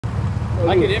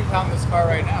I could impound this car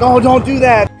right now. No, don't do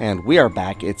that. And we are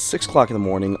back. It's 6 o'clock in the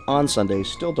morning on Sunday.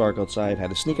 Still dark outside. Had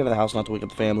to sneak out of the house not to wake up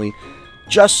the family,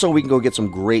 just so we can go get some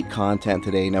great content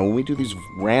today. Now, when we do these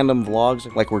random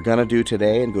vlogs like we're gonna do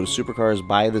today and go to Supercars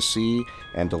by the Sea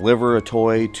and deliver a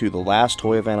toy to the last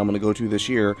toy event I'm gonna go to this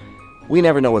year, we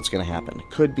never know what's going to happen.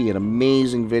 Could be an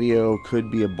amazing video,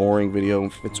 could be a boring video.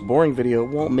 If it's a boring video, it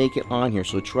won't make it on here.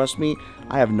 So trust me,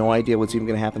 I have no idea what's even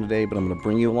going to happen today, but I'm going to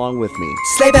bring you along with me.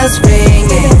 Sleigh bells ringing,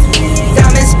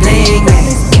 diamonds blinging,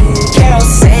 carols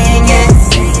singing,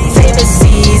 favorite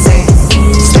season.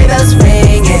 Sleigh bells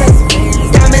ringing,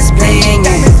 diamonds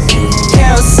blinging,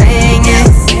 carols singing,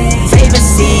 favorite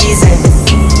season.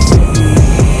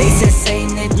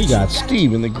 We got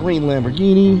Steve in the green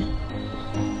Lamborghini.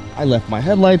 I left my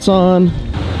headlights on.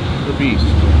 The beast.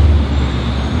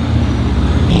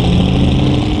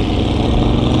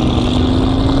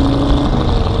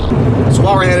 So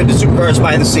while we're headed to Supercars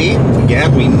by the Sea,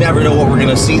 again, we never know what we're going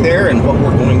to see there and what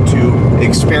we're going to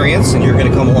experience, and you're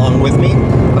going to come along with me.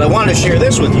 But I wanted to share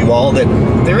this with you all, that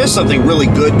there is something really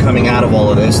good coming out of all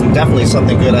of this, and definitely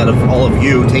something good out of all of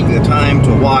you taking the time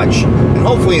to watch and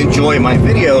hopefully enjoy my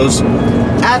videos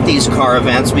at these car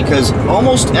events, because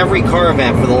almost every car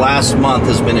event for the last month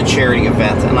has been a charity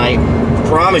event, and I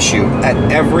promise you, at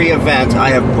every event I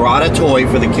have brought a toy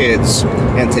for the kids,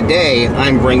 and today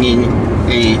I'm bringing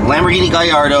a Lamborghini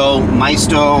Gallardo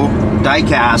Maisto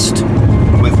diecast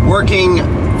with working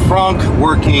frunk,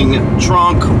 working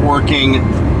trunk, working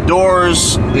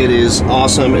doors. It is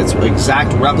awesome. It's an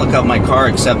exact replica of my car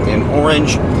except in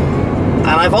orange. And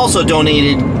I've also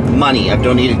donated money. I've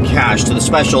donated cash to the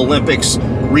Special Olympics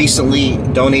recently,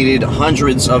 donated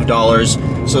hundreds of dollars.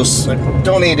 So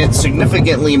donated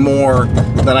significantly more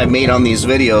than I've made on these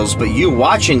videos, but you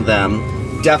watching them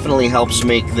definitely helps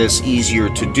make this easier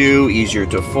to do, easier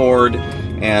to afford,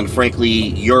 and frankly,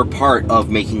 you're part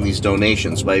of making these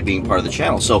donations by being part of the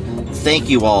channel. So thank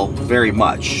you all very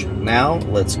much. Now,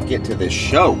 let's get to this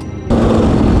show.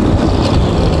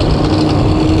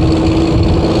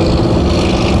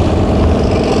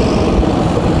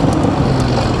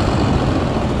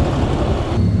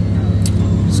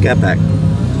 Scat Pack.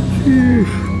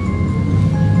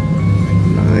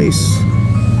 Nice.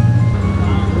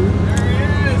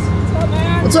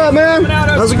 What's up, man?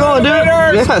 How's it going, dude?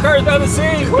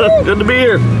 Yeah. Good to be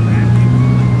here.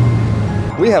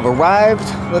 We have arrived.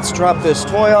 Let's drop this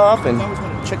toy off and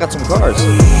check out some cars.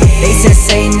 They said,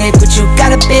 say Nick, what you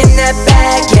got up in that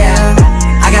bag, yeah.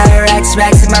 I got racks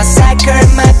in my sack or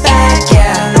in my bag,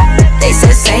 yeah. They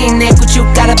said, say Nick, what you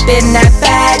got up in that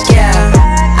bag, yeah.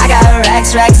 I got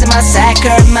racks in my sack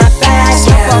or in my bag,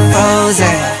 yeah.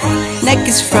 Frozen, neck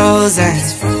is frozen.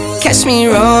 Catch me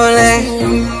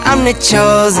rolling, I'm the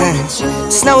chosen.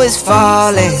 Snow is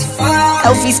falling,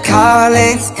 Elfie's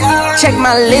calling. Check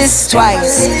my list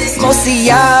twice, most of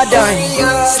y'all done.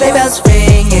 Sleigh bells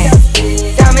ringing,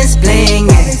 diamonds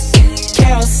blinging,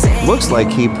 carols singing. Looks like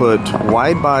he put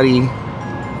wide body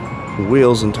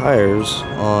wheels and tires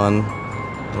on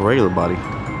a regular body.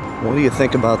 What do you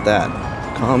think about that?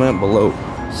 Comment below.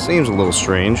 Seems a little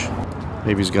strange.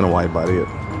 Maybe he's gonna wide body it.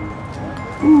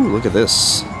 Ooh, look at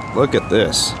this. Look at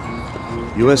this.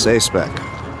 USA spec.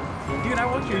 Dude, I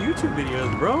watch your YouTube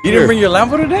videos, bro. You didn't bring your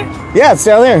Lambo today? Yeah, it's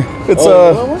down there. It's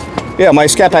yeah, my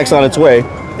Scat Pack's on its way.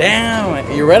 Damn,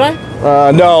 you red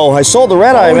eye? No, I sold the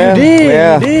red eye, man. You did,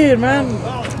 yeah. you did, man.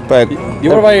 But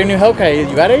what about your new Hellcat?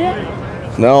 You got it yet?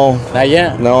 No. Not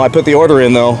yet? No, I put the order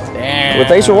in though. Damn. Well,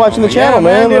 thanks for watching the channel,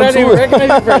 man. Dude, I didn't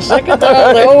recognize you for a second. I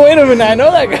was like, oh, wait a minute, I know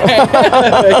that guy.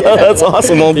 Yeah. That's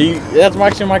awesome. That's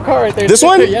actually my car right there. This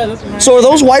one? Yeah, this one. So are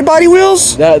those wide body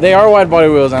wheels? They are wide body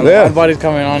wheels, and the wide body's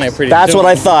coming on it pretty That's soon.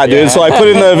 what I thought, dude. So I put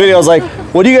it in the video. I was like,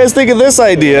 what do you guys think of this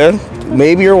idea?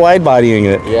 Maybe you're wide bodying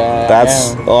it. Yeah.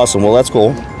 That's awesome. Well, that's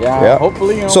cool. Yeah.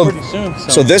 Hopefully, you know, pretty soon.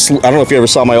 So this, I don't know if you ever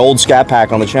saw my old Scat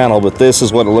Pack on the channel, but this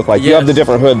is what it looked like. Yes. You have the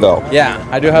different hood though. Yeah,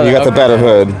 I do have. You got the better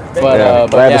hood.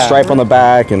 But I have a stripe on the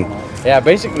back and. Yeah,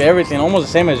 basically everything, almost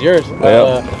the same as yours.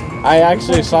 I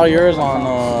actually saw yours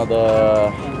on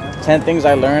the 10 things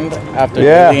I learned after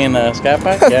being a Scat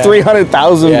Pack. Yeah.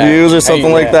 300,000 views or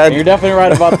something like that. And you're definitely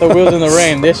right about the wheels in the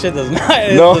rain. This shit does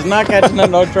not catch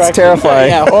no traction. It's terrifying.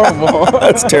 Yeah, horrible.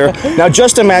 That's terrible. Now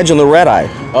just imagine the red eye.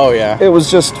 Oh yeah. It was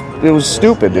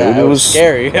stupid, dude. Yeah, it was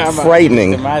scary.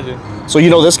 Frightening. Imagine. So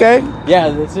you know this guy? Yeah,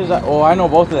 this is. Oh, I know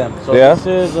both of them. So this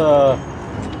is.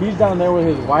 He's down there with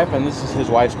his wife, and this is his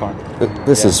wife's car.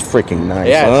 This is freaking nice.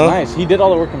 Yeah, it's nice. He did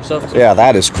all the work himself too. Yeah,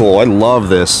 that is cool. I love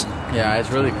this. Yeah, it's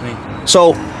really clean.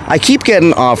 So I keep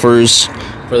getting offers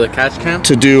for the catch can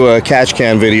to do a catch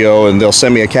can video, and they'll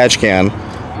send me a catch can,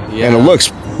 and it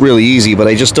looks really easy, but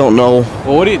I just don't know.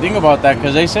 Well, what do you think about that?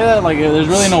 Because they say that like there's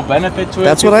really no benefit to it.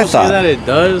 That's what I thought. Say that it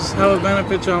does have a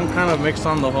benefit to it. I'm kind of mixed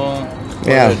on the whole.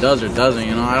 Whether it does or doesn't.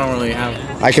 You know, I don't really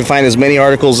have. I can find as many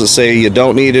articles that say you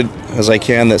don't need it as I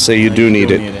can that say you do need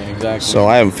it. Exactly. So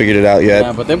I haven't figured it out yet.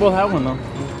 Yeah, but they both have one though.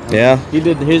 Yeah. He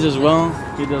did his as well.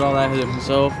 He did all that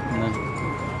himself, and then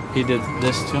he did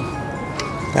this too.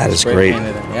 That is great.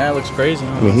 Yeah, it looks crazy.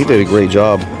 Huh? I mean, he did a great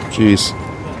job. Jeez.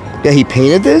 Yeah, he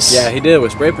painted this? Yeah, he did it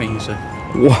with spray paint, he said.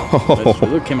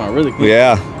 Whoa. It came out really clean.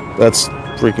 Yeah, that's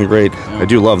freaking great. Yeah. I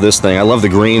do love this thing. I love the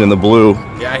green and the blue.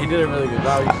 Yeah, he did a really good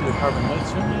job. You see the carbon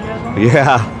lights too?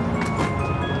 Yeah.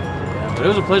 But it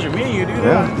was a pleasure meeting you, dude.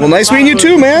 Yeah. Well, nice meeting you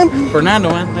too, man. Fernando,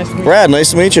 man. Nice to meet you. Brad,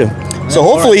 nice to meet you. So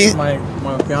hopefully... My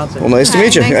fiance. Well, nice to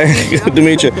meet you. Good to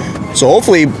meet you. So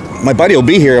hopefully my buddy will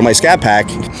be here in my Scat Pack.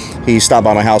 He stopped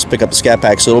by my house, pick up the Scat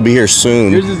Pack, so it'll be here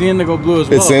soon. Yours is the indigo blue as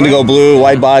well. It's the indigo blue,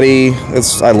 wide body.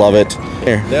 I love it.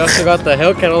 Here. They also got the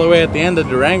Hellcat all the way at the end of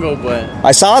Durango, but...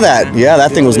 I saw that. Yeah,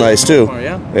 that thing was nice too.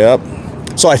 Yeah.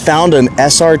 Yep. So I found an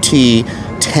SRT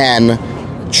 10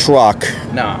 truck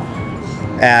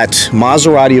at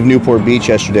Maserati of Newport Beach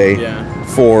yesterday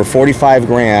for 45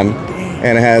 grand,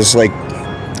 and it has like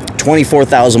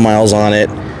 24,000 miles on it.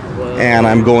 And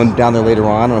I'm going down there later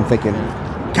on, and I'm thinking,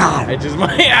 God, it's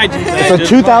a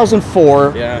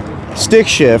 2004 stick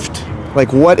shift.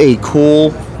 Like, what a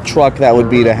cool truck that would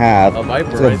be to have. A Viper.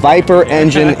 It's a Viper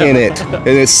engine in it, and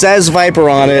it says Viper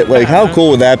on it. Like, how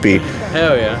cool would that be?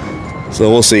 Hell yeah. So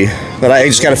we'll see. But I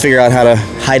just got to figure out how to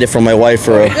hide it from my wife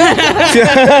for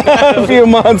a few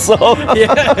months. So.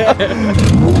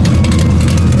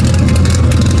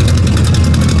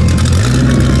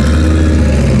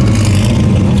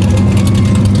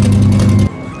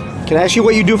 Can I ask you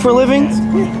what you do for a living?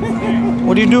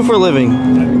 What do you do for a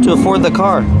living to afford the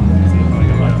car?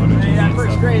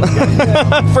 First grade.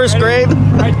 First grade?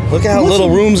 Look at how little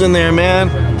room's in there,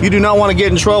 man. You do not want to get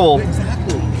in trouble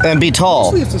and be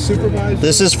tall.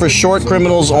 This is for short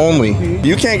criminals only.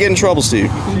 You can't get in trouble, Steve.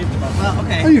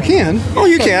 Oh, you can. Oh,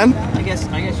 you can. I guess.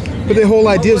 But the whole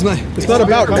idea is it's not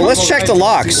about. Well, let's check the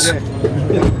locks.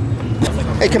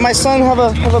 Hey, can my son have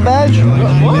a badge?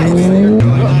 What?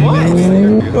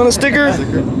 You want a sticker?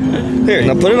 Here,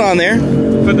 now put it on there.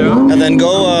 Put it on? And then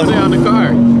go. Put it on the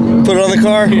car. Put it on the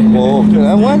car? Well, can I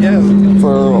have one? Yeah.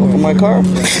 For my car?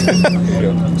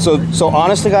 So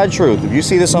honest to God truth, if you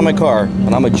see this on my car,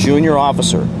 and I'm a junior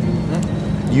officer,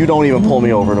 you don't even pull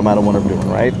me over no matter what I'm doing,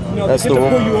 right? No, that's they the get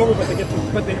to rule. pull you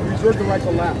over, but they reserve the right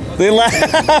to laugh. They laugh.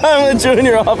 I'm a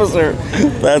junior officer.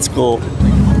 That's cool.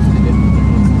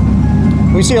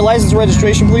 Can we see your license and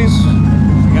registration, please?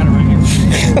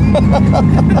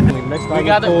 We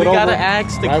gotta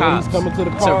ask the cops to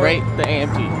rate the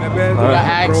AMG. We gotta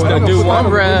ask to do one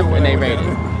rev and they rate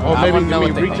it. Oh,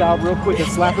 maybe reach out real quick and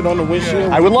slap it on the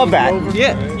windshield. I would love that.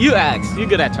 Yeah, you ask. You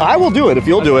good at trying. I will do it if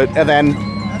you'll do it, and then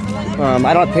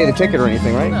I don't have to pay the ticket or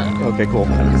anything, right? Okay, cool.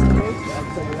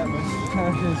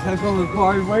 That's on the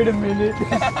car. Wait a minute.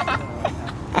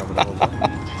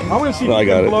 I'm gonna see if you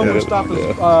can blow your stuff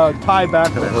tie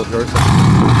back.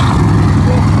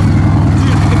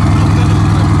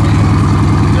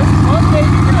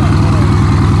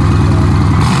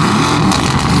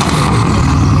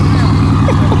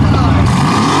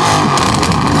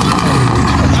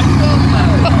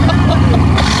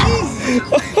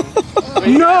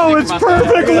 No, it's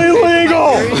perfectly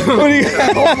legal.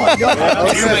 Oh my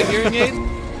God!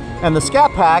 And the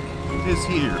Scat Pack is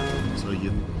here. So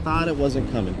you thought it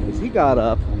wasn't coming. Because he got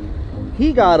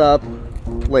up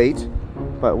late,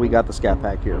 but we got the Scat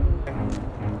Pack here.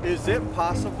 Is it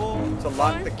possible to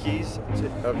lock the keys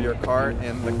of your car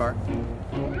in the car?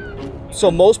 So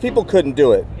most people couldn't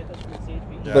do it.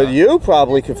 Yeah. But you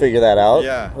probably could figure that out.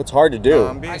 Yeah. It's hard to do. No,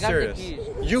 I'm being serious.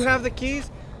 You have the keys?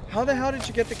 How the hell did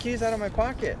you get the keys out of my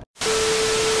pocket? I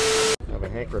have a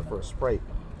hankering for a Sprite.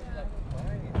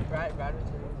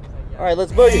 All right,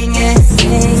 let's boogie.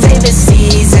 Favorite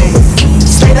season,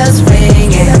 sleigh bells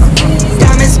ringing,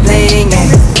 diamonds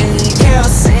blinging, carols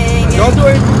singing. Don't do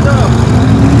it. No.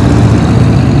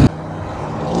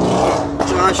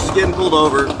 Josh is getting pulled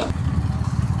over.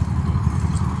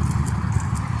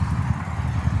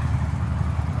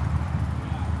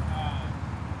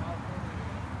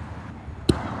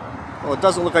 Well, it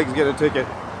doesn't look like he's getting a ticket.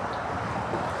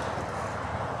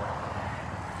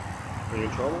 Are you in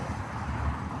trouble?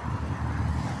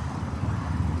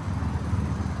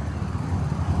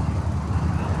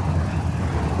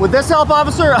 Would this help,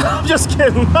 officer? I'm just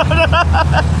kidding.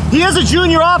 He is a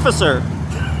junior officer.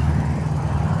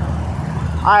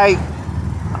 I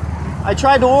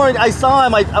tried to warn. I saw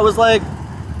him. I was like,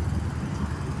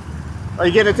 "Are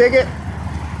you getting a ticket?"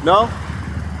 No?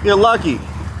 You're lucky.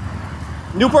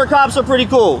 Newport cops are pretty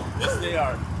cool. Yes, they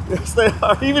are. Yes, they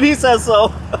are. Even he says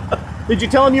so. Did you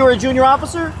tell him you were a junior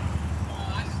officer?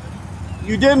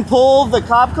 You didn't pull the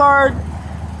cop card?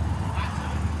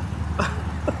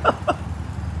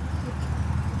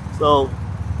 So,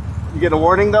 you get a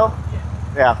warning though?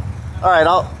 Yeah. All right,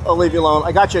 I'll leave you alone.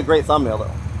 I got you a great thumbnail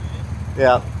though.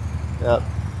 Yeah. Yeah.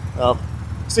 Well,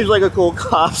 seems like a cool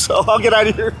cop, so I'll get out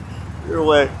of your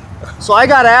way. So I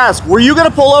gotta ask, were you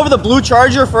gonna pull over the blue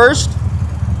Charger first?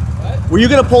 What? Were you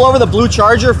gonna pull over the blue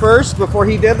Charger first before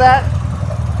he did that?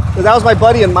 Because that was my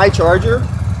buddy in my Charger.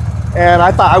 And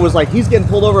I thought, I was like, he's getting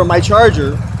pulled over in my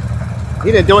Charger.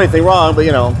 He didn't do anything wrong, but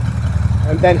you know.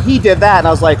 And then he did that, and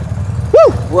I was like,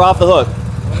 whew, we're off the hook.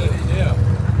 What did he do?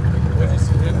 What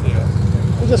did he do?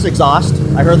 It was just exhaust.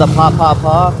 I heard the pop, pop,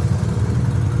 pop.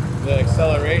 The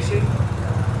acceleration?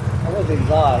 I wasn't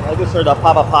exhaust. I just heard the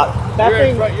pop, pop, pop. That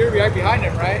thing, You're right behind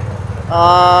him, right?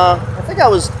 I think I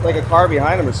was like a car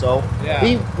behind him or so. Yeah.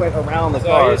 He went around the So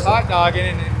car. he was hot dogging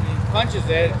and he punches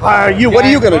it. What are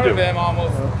you gonna do? He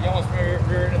almost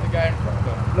rear-ended the guy in front of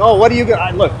him. No, what are you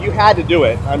gonna? Look, you had to do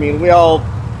it. I mean, we all.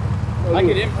 I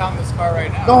could impound this car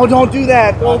right now. No, don't do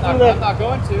that. Don't do that. I'm not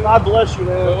going to. God bless you,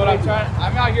 man. But what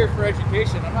I'm out here for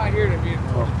education. I'm not here to be.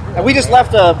 And we just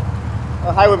left a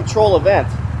highway patrol event.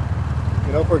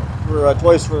 You know, for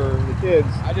toys for the kids.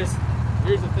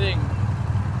 Here's the thing.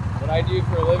 What I do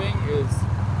for a living is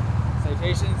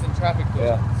citations and traffic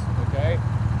collisions. Yeah. Okay.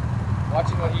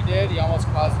 Watching what he did, he almost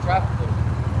caused a traffic collision,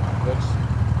 which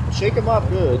shake him up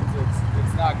good.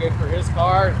 It's not good for his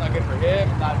car. It's not good for him.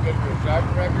 It's not good for his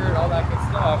driving record. All that good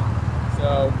stuff.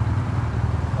 So,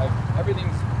 like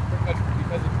everything's pretty much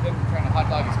because of him trying to hot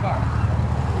dog his car.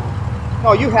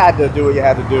 No, you had to do what you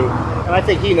had to do, and I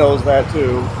think he knows that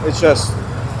too. It's just.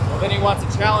 Well, then he wants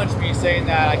to challenge me, saying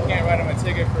that I can't write him a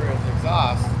ticket for his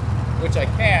exhaust, which I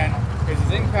can because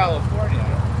he's in California,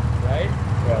 right?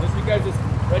 Yeah. Just because it's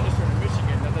registered in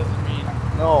Michigan, that doesn't mean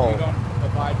No. you don't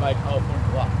abide by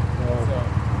California law. No. So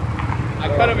I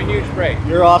cut him a huge break.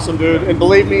 You're awesome, dude. And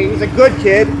believe me, he's a good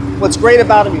kid. What's great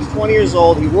about him, he's 20 years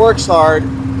old. He works hard,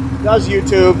 does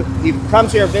YouTube. He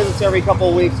comes here, visits every couple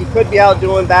of weeks. He could be out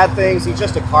doing bad things. He's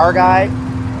just a car guy.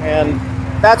 And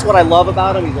that's what I love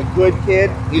about him. He's a good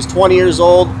kid. He's 20 years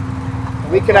old.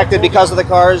 We connected because of the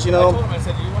cars, you know. I told him, I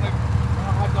said, do you want to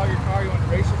hot dog your car? You want to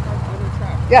race your car? Go to the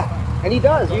track. Yeah, and he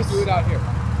does. Don't do it out here.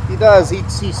 He does.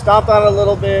 He stomped on it a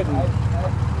little bit. And,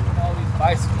 all these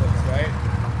bicycles, right?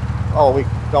 oh, we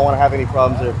don't want to have any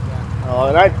problems there.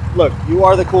 And look, you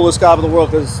are the coolest cop in the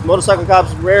world because motorcycle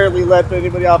cops rarely let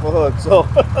anybody off a hook. So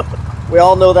we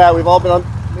all know that. We've all been on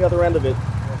the other end of it.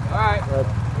 All right.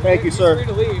 Thank you, sir. Free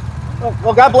to leave.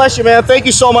 Well, God bless you, man. Thank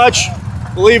you so much.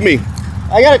 Believe me,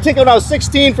 I got a ticket when I was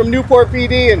 16 from Newport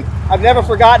PD, and I've never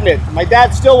forgotten it. My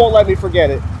dad still won't let me forget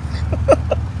it.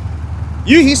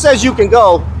 He says you can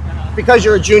go because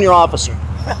you're a junior officer.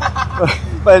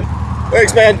 But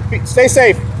thanks, man. Stay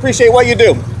safe. Appreciate what you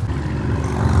do.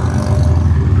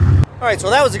 All right,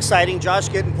 so that was exciting. Josh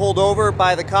getting pulled over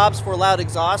by the cops for loud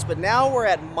exhaust, but now we're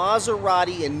at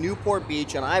Maserati in Newport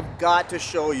Beach, and I've got to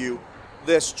show you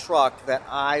this truck that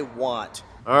I want.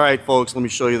 All right, folks, let me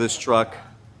show you this truck.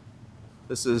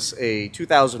 This is a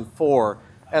 2004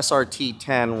 SRT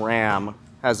 10 Ram.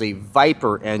 Has a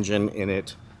Viper engine in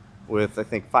it with, I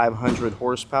think, 500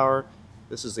 horsepower.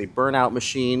 This is a burnout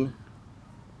machine,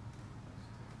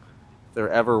 if there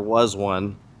ever was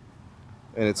one.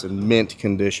 And it's in mint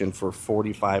condition for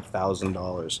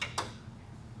 $45,000.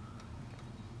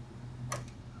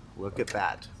 Look at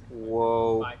that.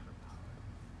 Whoa.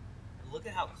 Look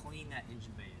at how clean that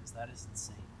engine bay is. That is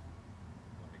insane.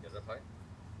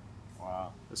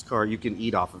 Wow. This car, you can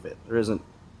eat off of it. There isn't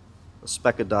a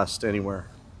speck of dust anywhere.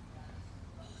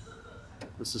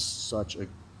 This is such a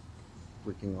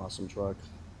freaking awesome truck.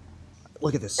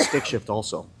 Look at this stick shift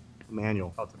also.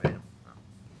 Manual. Oh, it's a manual.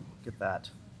 Look at that.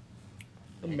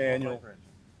 The manual.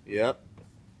 Yep.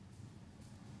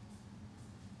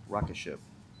 Rocket ship.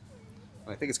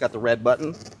 I think it's got the red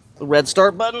button, the red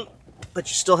start button, but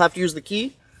you still have to use the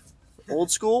key. Old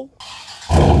school.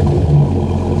 It's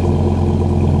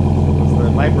the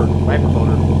Viper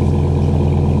motor.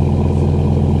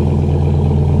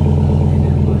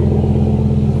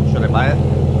 Should I buy it?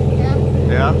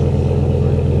 Yeah.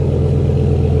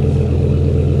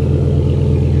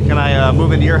 Can I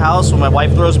move into your house when my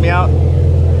wife throws me out?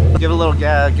 Give it a little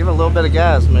gas. Give it a little bit of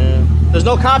gas, man. There's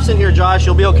no cops in here, Josh.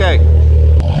 You'll be okay.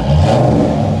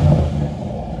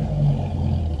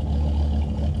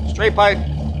 Straight pipe.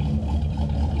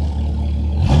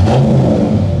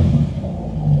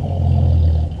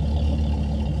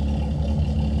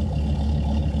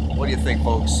 think,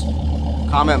 folks?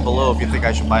 Comment below if you think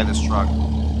I should buy this truck.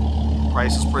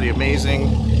 Price is pretty amazing,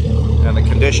 and the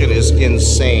condition is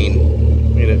insane.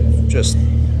 I mean, it just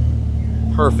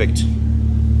perfect.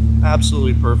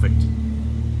 Absolutely perfect.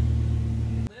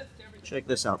 Check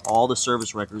this out. All the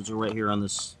service records are right here on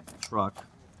this truck.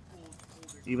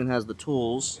 It even has the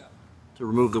tools to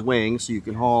remove the wing so you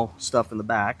can haul stuff in the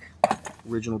back.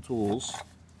 Original tools.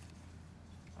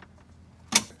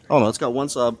 Oh no, it's got one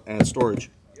sub and storage.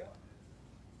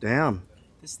 Damn.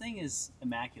 This thing is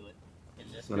immaculate.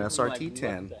 An SRT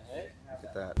 10. Look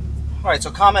at that. Alright, so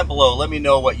comment below. Let me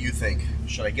know what you think.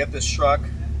 Should I get this truck?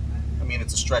 I mean,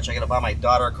 it's a stretch. I gotta buy my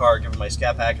daughter a car, give her my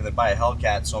Scat Pack, and then buy a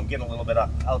Hellcat, so I'm getting a little bit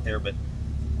out there, but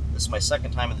this is my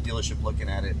second time at the dealership looking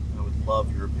at it. I would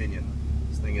love your opinion.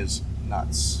 This thing is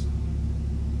nuts.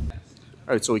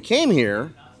 Alright, so we came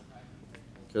here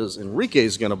because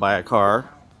Enrique's gonna buy a car.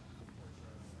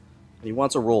 He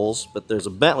wants a Rolls, but there's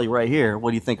a Bentley right here.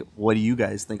 What do you think? What do you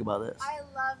guys think about this? I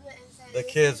love the inside. The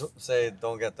kids say,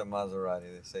 "Don't get the Maserati."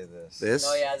 They say this. This?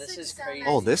 Oh yeah, this is crazy.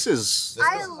 Oh, this is.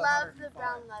 I love the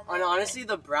brown leather. And honestly,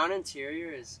 the brown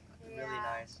interior is really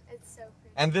nice. It's so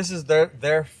pretty. And this is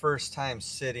their first time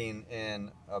sitting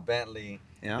in a Bentley.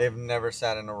 Yeah. They've never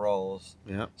sat in a Rolls.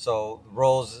 Yeah. So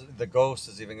Rolls, the Ghost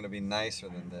is even going to be nicer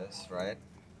than this, right?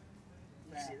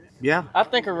 Yeah. I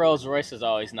think a Rolls Royce is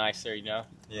always nicer, you know?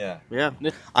 Yeah. Yeah.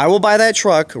 I will buy that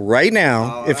truck right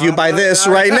now if you buy this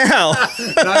right now.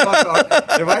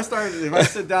 If I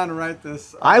sit down and write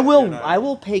this, I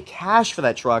will pay cash for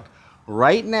that truck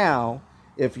right now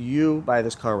if you buy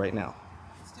this car right now.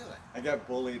 Let's do it. I got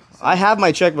bullied. I have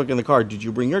my checkbook in the car. Did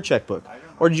you bring your checkbook?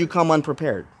 Or did you come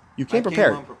unprepared? You came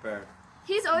prepared. I came unprepared.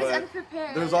 He's always But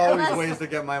unprepared. There's always ways to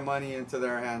get my money into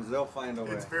their hands. They'll find a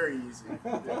way. It's very easy.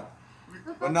 Yeah.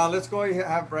 But now let's go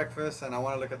have breakfast, and I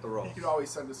want to look at the Rolls. You could always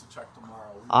send us a check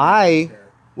tomorrow. I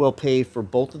will pay for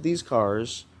both of these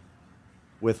cars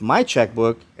with my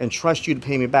checkbook and trust you to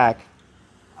pay me back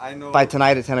by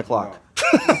tonight at 10 o'clock.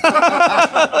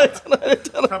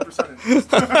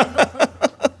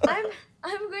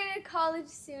 I'm going to college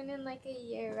soon in like a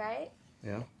year, right?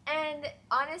 Yeah. And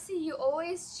honestly, you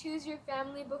always choose your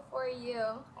family before you.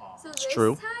 So It's this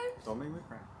true. time, Don't make me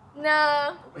cry.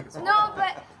 no,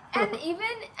 but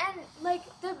like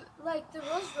the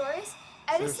Rolls Royce,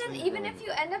 Edison. Seriously, Even if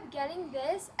you end up getting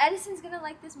this, Edison's gonna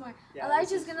like this more. Yeah,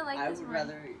 Elijah's gonna like this more. I would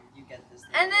rather you get this.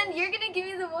 And then you're gonna give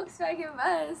me the Volkswagen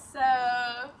bus.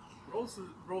 So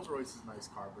Rolls Royce is a nice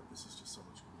car, but this is just so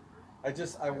much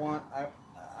cooler.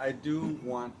 I do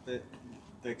want the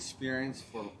experience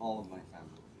for all of my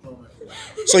family.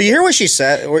 So you hear what she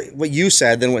said, or what you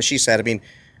said, then what she said. I mean,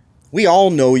 we all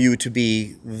know you to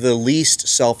be the least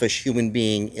selfish human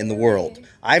being in the world.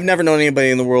 I've never known anybody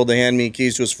in the world to hand me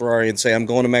keys to his Ferrari and say, I'm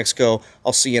going to Mexico,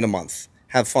 I'll see you in a month.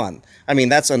 Have fun. I mean,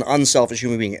 that's an unselfish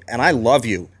human being. And I love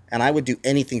you, and I would do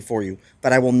anything for you,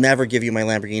 but I will never give you my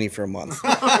Lamborghini for a month.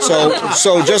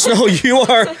 So just know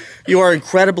you are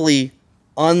incredibly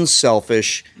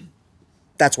unselfish.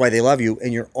 That's why they love you,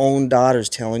 and your own daughter's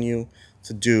telling you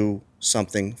to do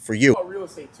something for you. Real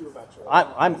estate too,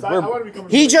 eventually.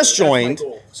 He just joined,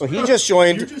 so he just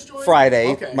joined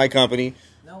Friday, Okay. my company.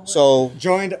 So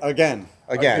Joined again.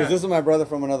 Again. Because this is my brother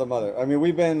from another mother. I mean,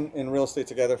 we've been in real estate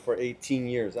together for 18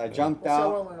 years. I jumped So I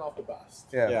out. want to learn off the best.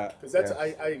 Yeah. Because that's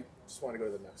I just want to go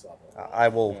to the next level. I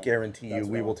will guarantee you,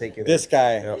 we will take it. This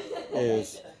guy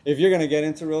is, if you're going to get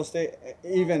into real estate,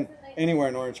 even anywhere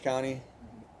in Orange County,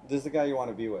 this is the guy you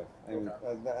want to be with. And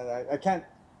I can't,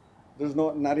 there's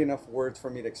not enough words for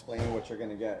me to explain what you're going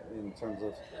to get in terms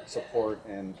of support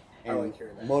and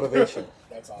motivation.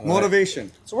 That's awesome.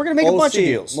 Motivation. So we're going to make a bunch of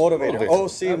deals. Motivator.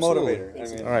 OC Absolutely. motivator.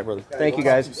 I mean, All right, brother. Thank you,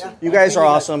 guys. You guys are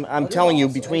awesome. I'm telling you,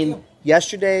 between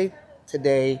yesterday,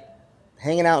 today,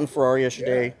 hanging out in Ferrari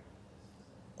yesterday,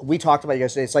 we talked about it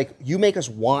yesterday. It's like you make us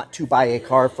want to buy a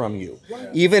car from you.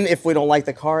 Even if we don't like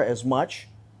the car as much,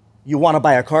 you want to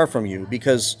buy a car from you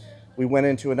because we went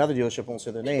into another dealership, won't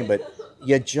say their name, but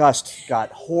you just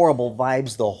got horrible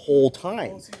vibes the whole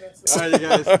time. all right, you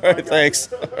guys. All right,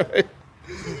 thanks.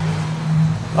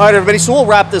 All right, everybody, so we'll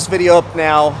wrap this video up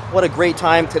now. What a great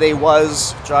time today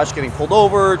was. Josh getting pulled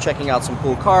over, checking out some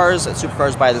cool cars at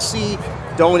Supercars by the Sea,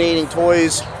 donating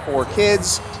toys for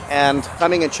kids, and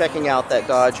coming and checking out that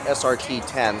Dodge SRT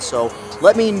 10. So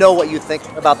let me know what you think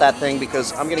about that thing,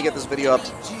 because I'm going to get this video up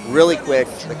really quick.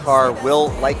 The car will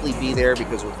likely be there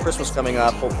because with Christmas coming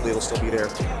up, hopefully it'll still be there.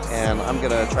 And I'm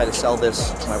going to try to sell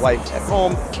this to my wife at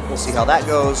home. We'll see how that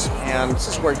goes. And this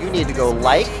is where you need to go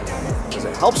like, because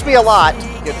it helps me a lot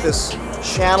to get this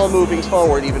channel moving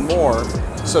forward even more.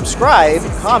 Subscribe,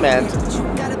 comment,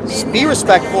 Be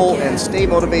respectful and stay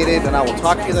motivated, and I will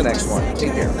talk to you in the next one.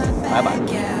 Take care. Bye-bye.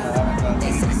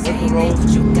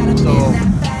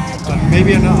 So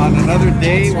maybe on another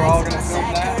day, we're all going to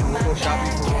film that. We'll go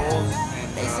shopping for rolls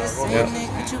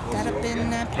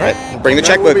and All right, bring the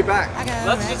checkbook. We'll be back.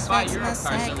 Let's just buy your car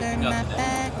so we can go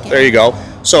today. There you go.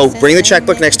 So bring the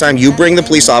checkbook next time. You bring the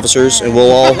police officers, and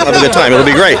we'll all have a good time. It'll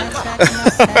be great.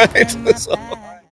 All right. So.